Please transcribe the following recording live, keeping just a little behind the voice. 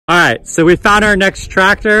Alright, so we found our next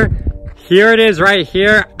tractor. Here it is right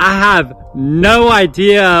here. I have no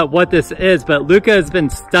idea what this is, but Lucca has been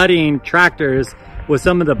studying tractors with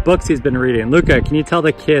some of the books he's been reading. Lucca, can you tell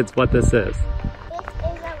the kids what this is? This is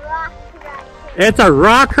a rock crusher. It's a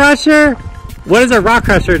rock crusher? What does a rock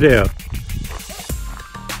crusher do? It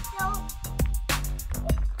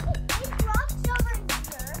rocks over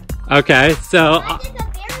here. Okay, so... There's a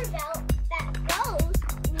conveyor belt that goes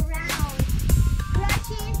around,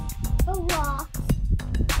 crushes the rocks,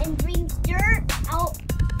 and brings dirt out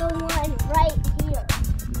the one right here.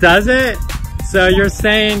 Does it? So you're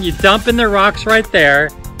saying you dump in the rocks right there,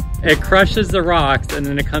 it crushes the rocks, and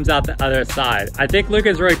then it comes out the other side. I think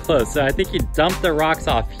Lucca's really close. So I think you dump the rocks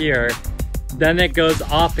off here, then it goes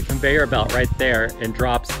off the conveyor belt right there and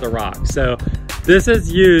drops the rocks. So this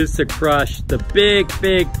is used to crush the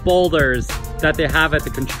big boulders that they have at the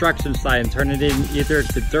construction site and turn it in either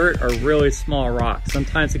to dirt or really small rocks.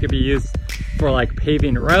 Sometimes it could be used for like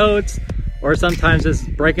paving roads, or sometimes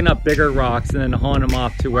just breaking up bigger rocks and then hauling them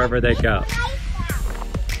off to wherever they go.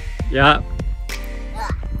 Yeah.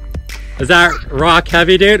 Is that rock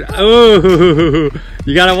heavy, dude? Ooh,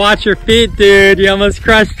 you gotta watch your feet, dude. You almost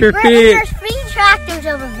crushed your feet. There's 3 tractors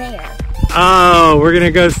over there. Oh, we're gonna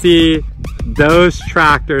go see those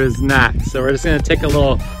tractors next. So we're just gonna take a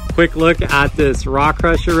little quick look at this rock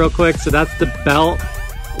crusher real quick. So that's the belt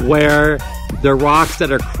where the rocks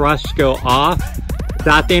that are crushed go off.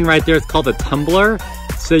 That thing right there is called a tumbler.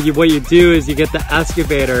 So what you do is you get the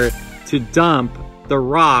excavator to dump the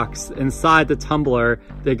rocks inside the tumbler.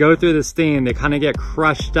 They go through this thing, they kind of get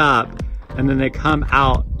crushed up, and then they come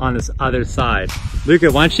out on this other side.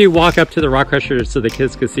 Lucca, why don't you walk up to the rock crusher so the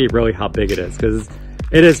kids can see really how big it is, because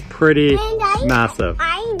it is pretty massive.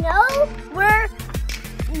 I know where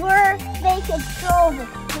they control the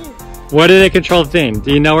thing. What do they control the thing?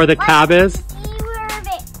 Do you know where the cab is? See where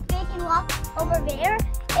they can walk over there?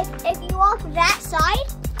 If you walk that side,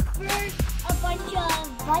 there's a bunch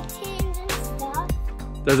of buttons and stuff.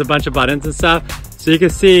 There's a bunch of buttons and stuff. So you can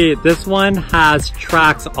see this one has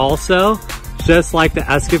tracks also, just like the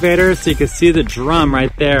excavator. So you can see the drum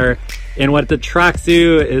right there. And what the tracks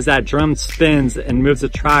do is that drum spins and moves the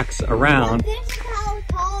tracks around. This is how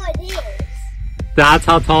tall it is. That's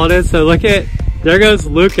how tall it is. So look at, there goes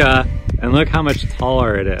Lucca, and look how much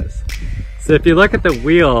taller it is. So if you look at the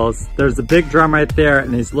wheels, there's a big drum right there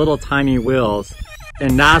and these little tiny wheels.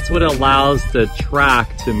 And that's what allows the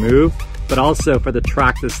track to move, but also for the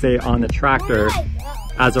track to stay on the tractor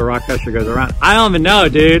as the rock crusher goes around. I don't even know,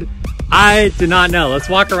 dude. I do not know. Let's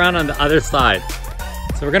walk around on the other side.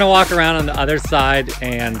 So we're gonna walk around on the other side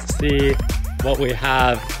and see what we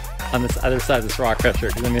have on this other side of this rock crusher.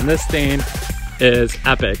 Because I mean, this thing is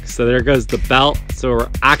epic. So there goes the belt. So we're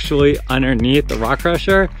actually underneath the rock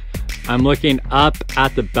crusher. I'm looking up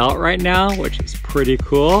at the belt right now, which is pretty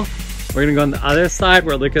cool. We're gonna go on the other side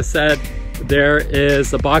where Lucca said there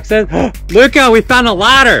is a box in. Lucca, we found a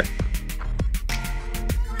ladder.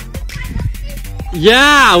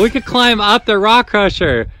 Yeah, we could climb up the rock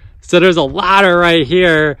crusher. So there's a ladder right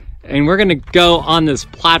here, and we're gonna go on this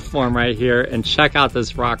platform right here and check out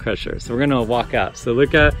this rock crusher. So we're gonna walk up. So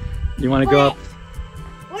Lucca, you wanna go up?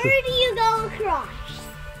 Where do you go across?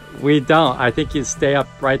 We don't. I think you stay up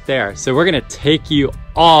right there. So we're gonna take you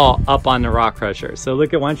all up on the rock crusher. So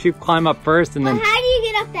Lucca, why don't you climb up first, and then how do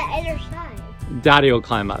you get up the other side? Daddy will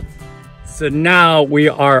climb up. So now we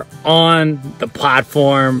are on the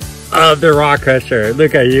platform of the rock crusher.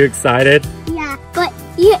 Lucca, are you excited? Yeah, but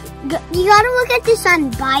you gotta look at the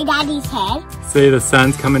sun by Daddy's head. See the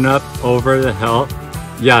sun's coming up over the hill.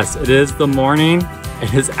 Yes, it is the morning.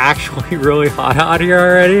 It is actually really hot out here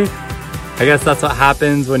already. I guess that's what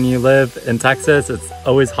happens when you live in Texas. It's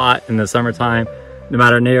always hot in the summertime, no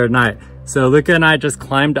matter day or night. So Lucca and I just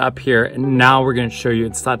climbed up here, and now we're gonna show you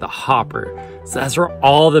inside the hopper. So that's where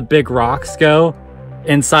all the big rocks go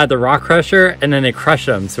inside the rock crusher, and then they crush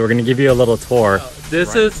them. So we're gonna give you a little tour.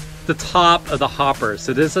 This is the top of the hopper.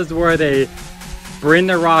 So this is where they bring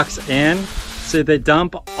the rocks in. So they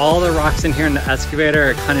dump all the rocks in here in the excavator.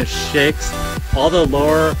 It kind of shakes. All the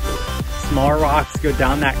lower, smaller rocks go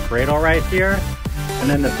down that cradle right here. And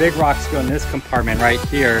then the big rocks go in this compartment right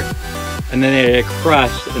here. And then they get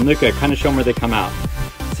crushed. And look at, kind of show them where they come out.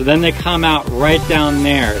 So then they come out right down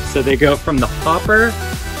there. So they go from the hopper,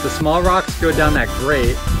 the small rocks go down that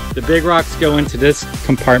grate. The big rocks go into this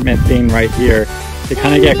compartment thing right here. They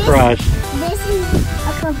kind of get crushed. This is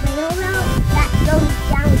a conveyor belt that goes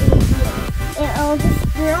down in here. It'll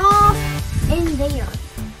just drop in there.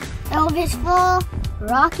 It'll just fall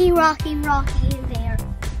rocky in there.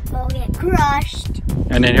 It'll get crushed.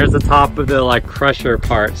 And then here's the top of the like crusher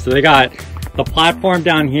part. So they got The platform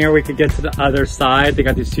down here, we could get to the other side. They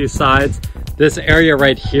got these two sides. This area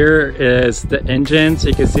right here is the engine, so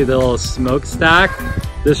you can see the little smokestack.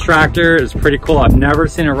 This tractor is pretty cool. I've never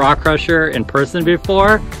seen a rock crusher in person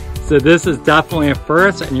before, so this is definitely a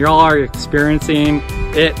first, and you all are experiencing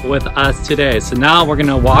it with us today. So now we're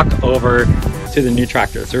gonna walk over to the new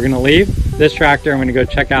tractor. So we're gonna leave this tractor and we're gonna go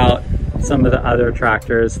check out some of the other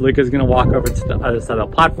tractors. Lucca's gonna walk over to the other side of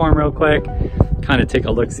the platform real quick, kind of take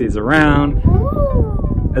a look-sees around.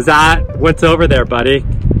 Ooh. Is that what's over there, buddy?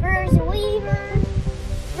 There's weavers.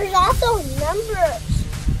 There's also numbers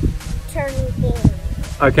turning things.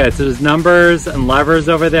 Okay, so there's numbers and levers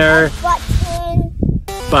over there.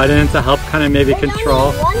 Buttons to help kind of maybe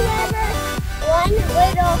control. One lever, one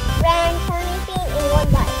little round turning thing, and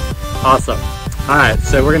one button. Awesome. All right,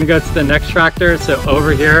 so we're gonna go to the next tractor. So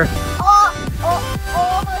over here. All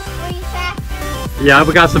those three tractors. Yeah,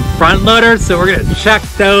 we got some front loaders, so we're gonna check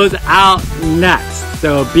those out next.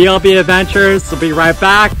 So BLBadventures will be right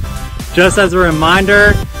back. Just as a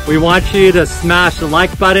reminder, we want you to smash the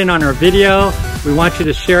like button on our video. We want you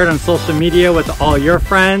to share it on social media with all your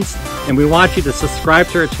friends. And we want you to subscribe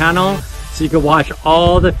to our channel so you can watch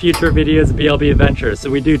all the future videos of BLBadventures. So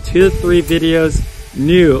we do 2 to 3 videos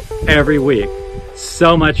new every week.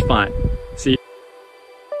 So much fun.